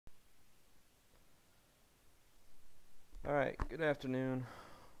Alright, good afternoon.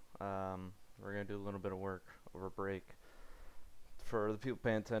 We're going to do a little bit of work over break. For the people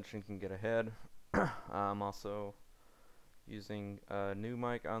paying attention can get ahead. I'm also using a new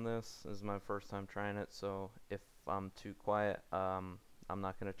mic on this. This is my first time trying it, so if I'm too quiet, I'm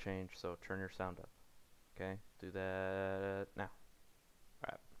not going to change, so turn your sound up. Okay, do that now.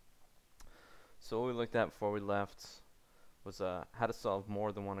 Alright, so what we looked at before we left was how to solve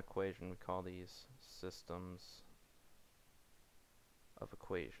more than one equation. We call these systems of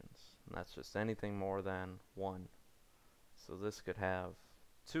equations, and that's just anything more than one. So this could have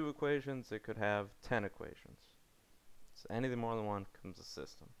 2 equations, it could have 10 equations. So anything more than one becomes a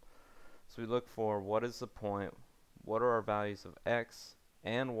system. So we look for what is the point, what are our values of x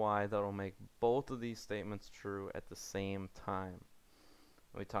and y that will make both of these statements true at the same time.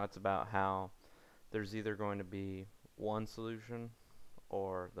 We talked about how there's either going to be one solution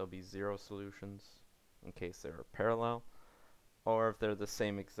or there'll be 0 solutions in case they're parallel, or if they're the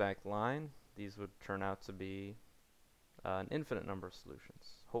same exact line, these would turn out to be an infinite number of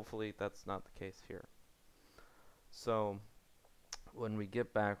solutions. Hopefully that's not the case here. So when we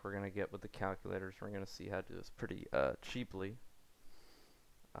get back, we're going to get with the calculators. We're going to see how to do this pretty cheaply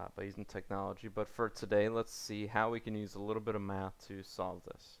by using technology. But for today, let's see how we can use a little bit of math to solve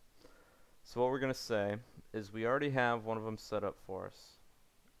this. So what we're going to say is we already have one of them set up for us.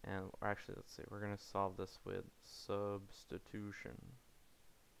 And actually, let's see, we're going to solve this with substitution.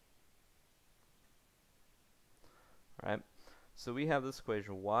 Alright, so we have this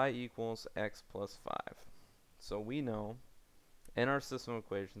equation, y equals x plus 5. So we know in our system of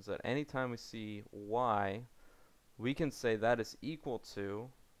equations that anytime we see y, we can say that is equal to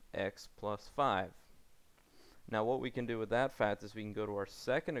x plus 5. Now what we can do with that fact is we can go to our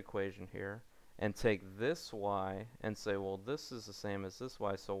second equation here and take this y and say, well, this is the same as this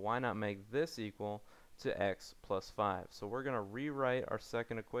y, so why not make this equal to x plus 5? So we're going to rewrite our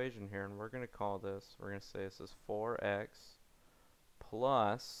second equation here, and we're going to call this, we're going to say this is 4x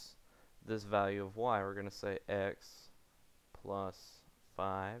plus this value of y. We're going to say x plus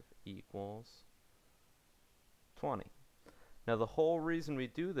 5 equals 20. Now the whole reason we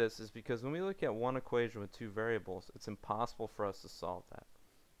do this is because when we look at one equation with 2 variables, it's impossible for us to solve that.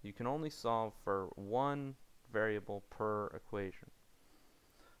 You can only solve for one variable per equation.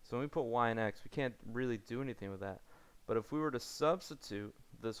 So when we put y and x, we can't really do anything with that. But if we were to substitute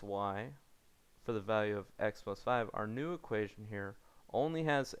this y for the value of x plus 5, our new equation here only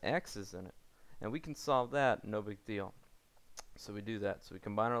has x's in it. And we can solve that, no big deal. So we do that. So we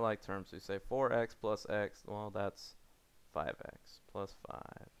combine our like terms. We say 4x plus x, well, that's 5x plus 5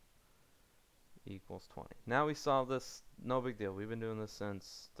 equals 20. Now we solve this, no big deal. We've been doing this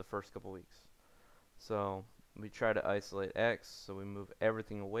since the first couple weeks. So we try to isolate x, so we move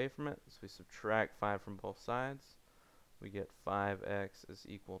everything away from it. So we subtract 5 from both sides. We get 5x is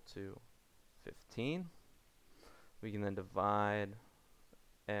equal to 15. We can then divide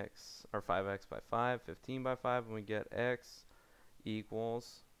x, or 5x by 5, 15 by 5, and we get x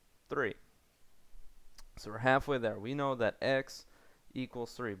equals 3. So we're halfway there. We know that x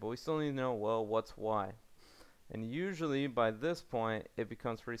equals 3, but we still need to know, well, what's y? And usually by this point it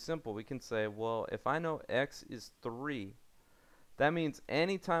becomes pretty simple. We can say, well, if I know x is 3, that means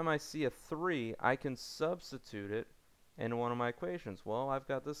anytime I see a 3, I can substitute it in one of my equations. Well, I've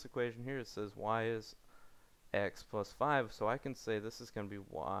got this equation here. It says y is x plus 5, so I can say this is going to be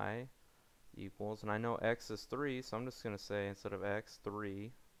y equals, and I know x is 3, so I'm just going to say instead of x,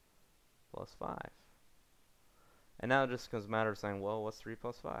 3 plus 5. And now it just becomes a matter of saying, well, what's 3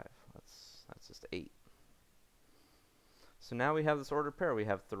 plus 5? That's just 8. So now we have this ordered pair. We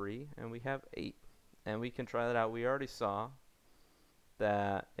have 3 and we have 8. And we can try that out. We already saw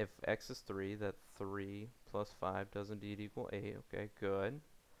that if x is 3, that 3 plus 5 does indeed equal 8. Okay, good.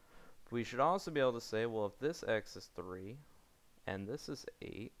 We should also be able to say, well, if this x is 3 and this is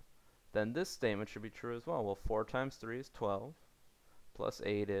 8, then this statement should be true as well. Well, 4 times 3 is 12, plus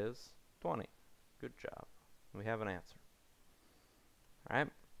 8 is 20. Good job. We have an answer. Alright?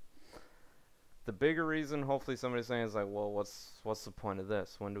 The bigger reason, hopefully somebody's saying, is like, well, what's the point of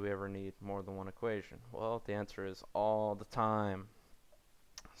this? When do we ever need more than one equation? Well, the answer is all the time.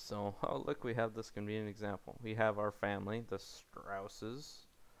 So, oh, look, we have this convenient example. We have our family, the Strausses,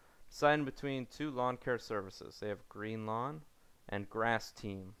 deciding between 2 lawn care services. They have Green Lawn and Grass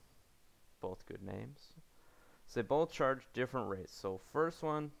Team. Both good names. So they both charge different rates. So first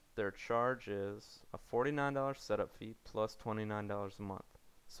one, their charge is a $49 setup fee plus $29 a month.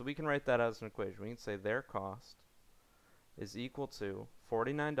 So we can write that as an equation. We can say their cost is equal to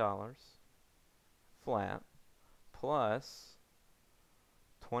 $49 flat plus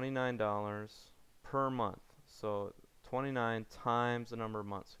 $29 per month. So 29 times the number of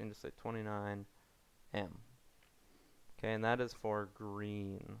months. We can just say 29M. Okay, and that is for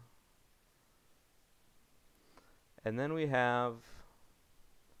green. And then we have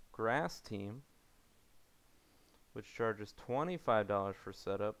grass team, which charges $25 for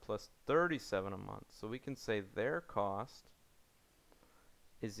setup plus $37 a month. So we can say their cost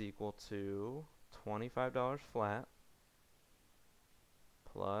is equal to $25 flat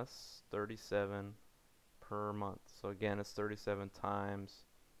plus 37 per month. So again, it's 37 times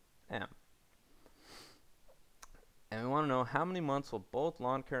M. And we want to know how many months will both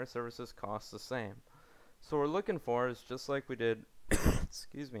lawn care services cost the same. So what we're looking for is just like we did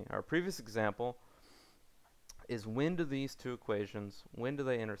excuse me, our previous example is when do these two equations, when do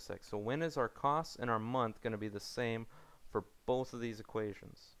they intersect? So when is our cost and our month going to be the same for both of these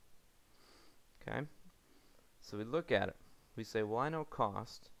equations? Okay, so we look at it. We say, well, I know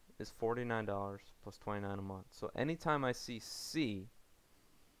cost is $49 plus 29 a month. So anytime I see C,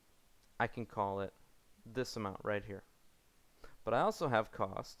 I can call it this amount right here. But I also have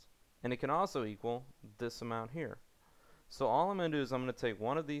cost, and it can also equal this amount here. So all I'm going to do is I'm going to take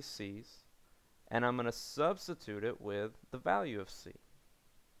one of these C's, and I'm going to substitute it with the value of C.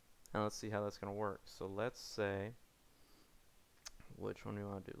 And let's see how that's going to work. So let's say, which one do we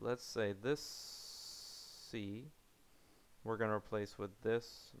want to do? Let's say this C we're going to replace with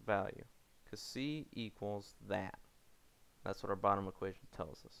this value, because C equals that. That's what our bottom equation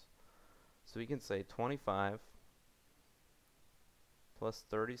tells us. So we can say 25 plus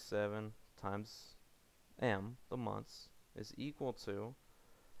 37 times M, the months, is equal to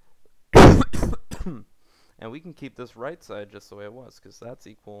and we can keep this right side just the way it was, because that's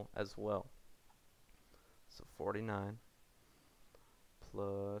equal as well. So 49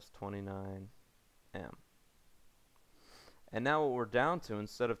 plus 29M. And now what we're down to,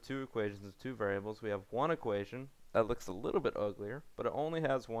 instead of two equations of two variables, we have one equation that looks a little bit uglier, but it only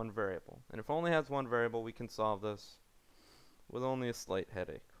has one variable. And if it only has one variable, we can solve this with only a slight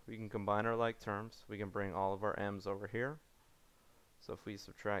headache. We can combine our like terms. We can bring all of our m's over here. So if we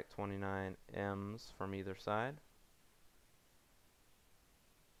subtract 29 m's from either side,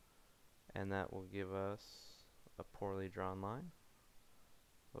 and that will give us a poorly drawn line.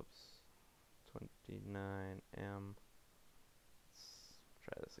 Whoops. 29m.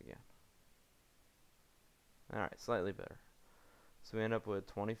 Try this again. Alright, slightly better. So we end up with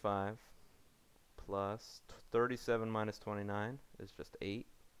 25 plus 37 minus 29 is just 8.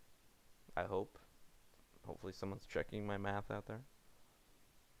 I hope. Hopefully someone's checking my math out there.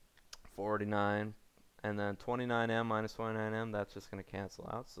 49, and then 29m minus 29m, that's just going to cancel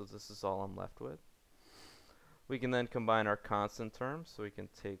out. So this is all I'm left with. We can then combine our constant terms, so we can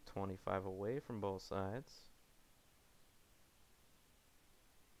take 25 away from both sides.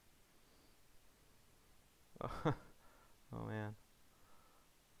 Oh man,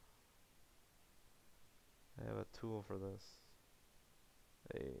 I have a tool for this.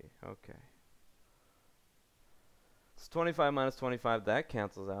 Hey, okay. So 25 minus 25, that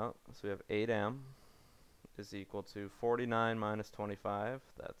cancels out. So we have 8m is equal to 49 minus 25,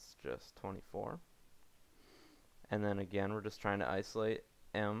 that's just 24. And then again, we're just trying to isolate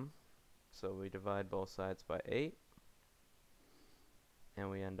m, so we divide both sides by 8.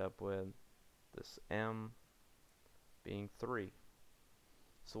 And we end up with this m being 3.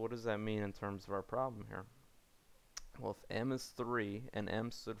 So what does that mean in terms of our problem here? Well, if m is 3 and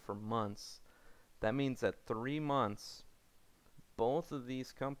m stood for months, that means that 3 months, both of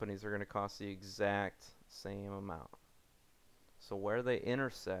these companies are going to cost the exact same amount. So where they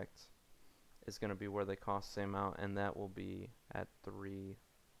intersect is going to be where they cost the same amount, and that will be at 3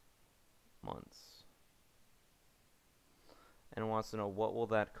 months. And it wants to know, what will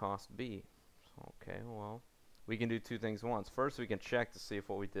that cost be? Okay, well, we can do two things at once. First, we can check to see if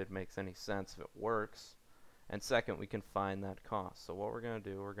what we did makes any sense, if it works. And second, we can find that cost. So what we're going to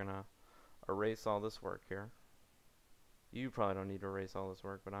do, we're going to erase all this work here. You probably don't need to erase all this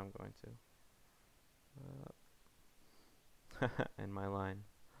work, but I'm going to. And my line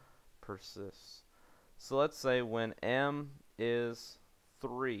persists. So let's say when m is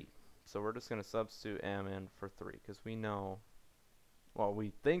 3. So we're just going to substitute m in for 3, because we know, well,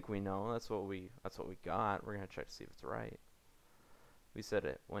 we think we know, that's what we got. We're going to check to see if it's right. We said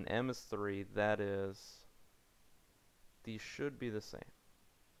it when m is 3, that is, these should be the same.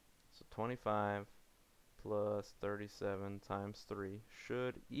 So 25 plus 37 times 3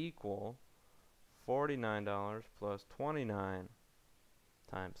 should equal $49 plus 29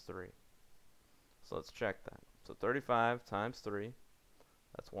 times 3. So let's check that. So 35 times 3,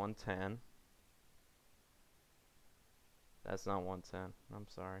 that's 110. That's not 110. I'm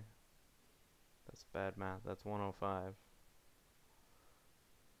sorry. That's bad math. That's 105.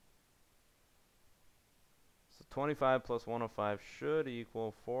 So 25 plus 105 should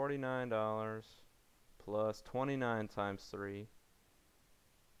equal $49 plus 29 times 3.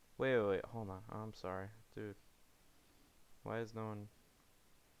 Wait, hold on. Oh, I'm sorry. Dude. Why is no one...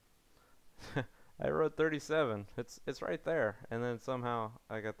 I wrote 37. It's right there. And then somehow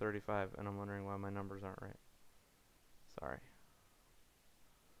I got 35, and I'm wondering why my numbers aren't right. Sorry.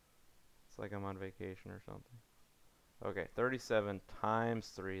 It's like I'm on vacation or something. Okay, 37 times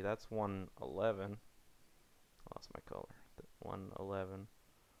 3, that's 111. Lost my color. 111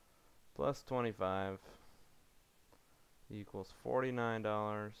 plus 25 equals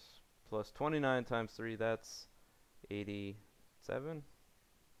 $49 plus 29 times 3, that's 87.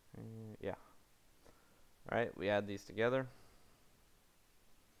 Yeah. Alright, we add these together.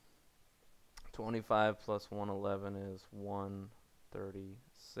 25 plus 111 is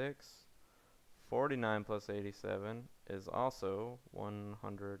 136. 49 plus 87 is also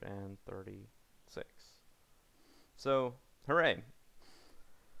 136. So, hooray.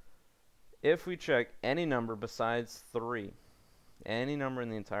 If we check any number besides 3, any number in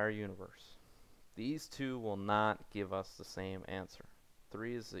the entire universe, these two will not give us the same answer.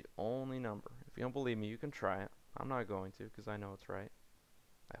 3 is the only number. If you don't believe me, you can try it. I'm not going to because I know it's right.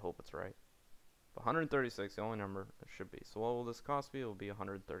 I hope it's right. But 136, the only number it should be. So what will this cost be? It will be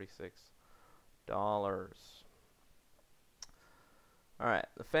 $136. Alright,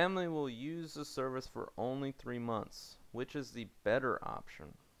 the family will use the service for only 3 months. Which is the better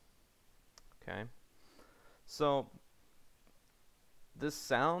option? Okay. So this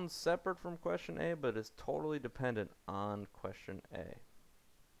sounds separate from question A, but is totally dependent on question A.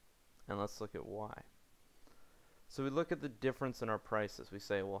 And let's look at why. So we look at the difference in our prices. We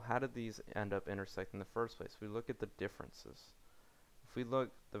say, well, how did these end up intersecting in the first place? We look at the differences. If we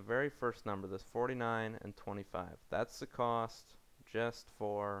look, the very first number, this 49 and 25, that's the cost just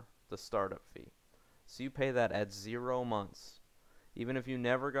for the startup fee. So you pay that at 0 months. Even if you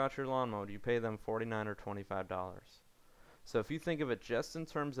never got your lawn mowed, you pay them $49 or $25. So if you think of it just in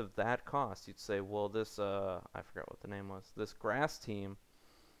terms of that cost, you'd say, well, this, I forgot what the name was, this grass team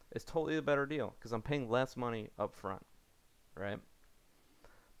is totally a better deal because I'm paying less money up front, right?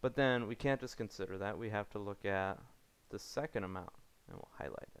 But then we can't just consider that. We have to look at the second amount, and we'll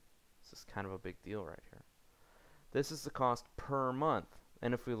highlight it. This is kind of a big deal right here. This is the cost per month.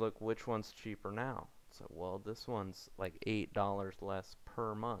 And if we look, which one's cheaper now? So, well, this one's like $8 less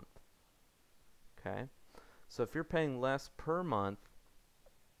per month. Okay? So if you're paying less per month,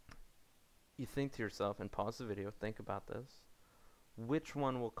 you think to yourself, and pause the video, think about this. Which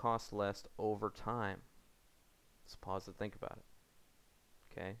one will cost less over time? Just pause and think about it.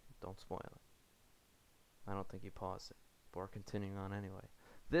 Okay? Don't spoil it. I don't think you paused it, but we're continuing on anyway.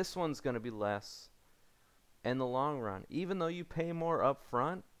 This one's going to be less in the long run. Even though you pay more up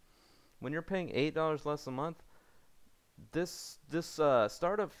front, when you're paying $8 less a month, this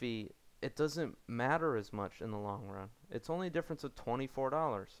startup fee, it doesn't matter as much in the long run. It's only a difference of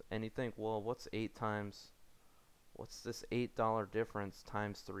 $24. And you think, well, what's this $8 difference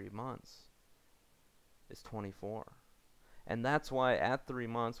times 3 months? It's 24. And that's why at 3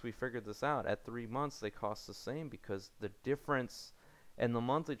 months, we figured this out. At 3 months, they cost the same because the difference in the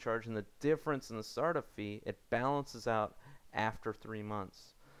monthly charge and the difference in the startup fee, it balances out after 3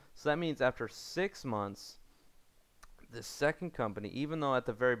 months. So that means after 6 months, the second company, even though at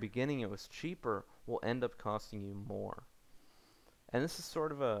the very beginning it was cheaper, will end up costing you more. And this is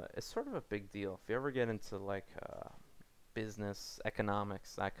sort of a big deal. If you ever get into like business,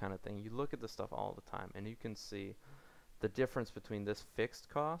 economics, that kind of thing, you look at this stuff all the time and you can see the difference between this fixed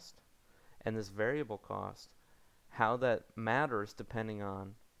cost and this variable cost, how that matters depending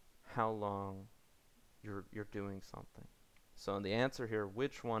on how long you're doing something. So the answer here,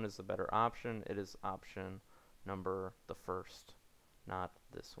 which one is the better option? It is option number the first, not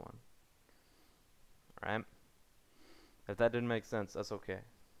this one. Alright? If that didn't make sense, that's okay.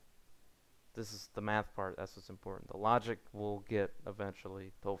 This is the math part, that's what's important. The logic we'll get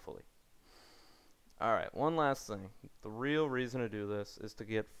eventually, hopefully. Alright, one last thing. The real reason to do this is to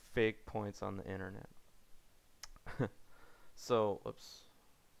get fake points on the internet. So, oops.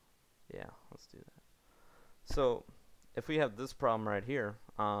 Yeah, let's do that. So, if we have this problem right here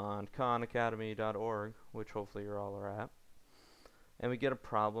on khanacademy.org, which hopefully you all are at, and we get a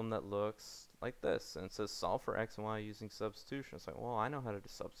problem that looks like this, and it says solve for x and y using substitution. It's like, well, I know how to do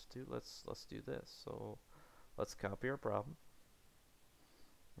substitute. Let's do this. So let's copy our problem,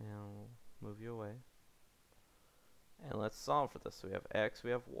 and we'll move you away, and let's solve for this. So we have x,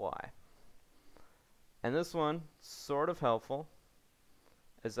 we have y, and this one sort of helpful.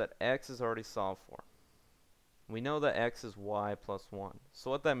 is that x is already solved for. We know that x is y plus 1.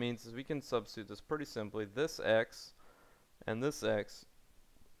 So what that means is we can substitute this pretty simply. This x and this x,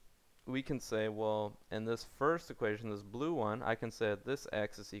 we can say, well, in this first equation, this blue one, I can say that this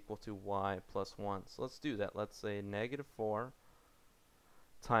x is equal to y plus 1. So let's do that. Let's say negative 4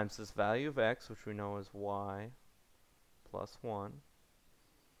 times this value of x, which we know is y plus 1,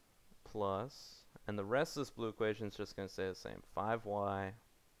 plus, and the rest of this blue equation is just going to stay the same. 5y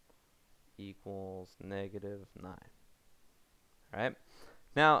equals negative 9. Alright?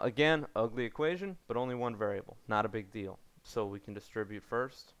 Now, again, ugly equation, but only one variable. Not a big deal. So we can distribute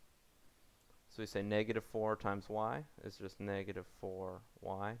first. So we say negative 4 times y is just negative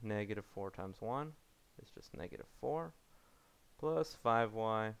 4y. Negative 4 times 1 is just negative 4. Plus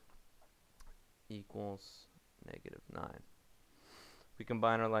 5y equals negative 9. We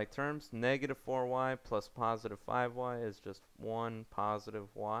combine our like terms. Negative 4y plus positive 5y is just 1 positive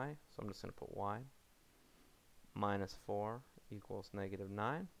y. So I'm just going to put y. Minus 4 equals negative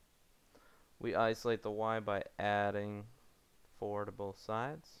 9. We isolate the y by adding 4 to both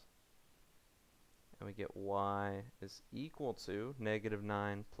sides. And we get y is equal to negative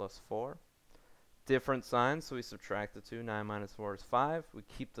 9 plus 4. Different signs, so we subtract the 2. 9 minus 4 is 5. We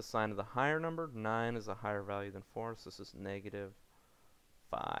keep the sign of the higher number. 9 is a higher value than 4, so this is negative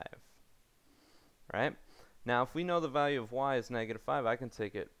 5. Right? Now, if we know the value of y is negative 5, I can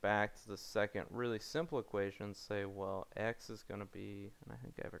take it back to the second really simple equation and say, well, x is going to be, and I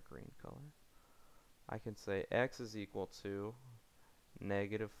think I have a green color. I can say x is equal to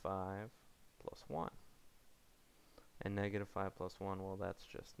negative 5 plus 1. And negative 5 plus 1, well, that's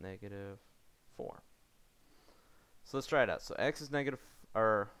just negative 4. So let's try it out. So x is negative,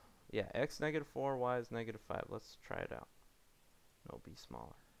 x negative 4, y is negative 5. Let's try it out. No, be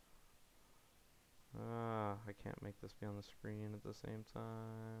smaller. I can't make this be on the screen at the same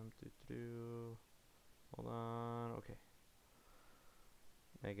time. Hold on. Okay.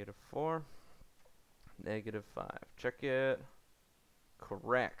 Negative 4. Negative 5. Check it.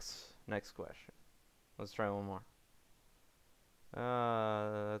 Correct. Next question. Let's try one more.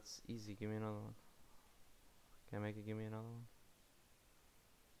 That's easy. Give me another one. Can I make it give me another one?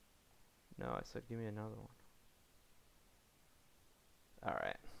 No, I said give me another one.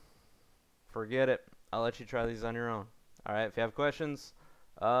 Alright. Forget it. I'll let you try these on your own. Alright, if you have questions,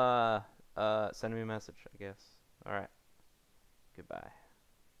 send me a message, I guess. Alright. Goodbye.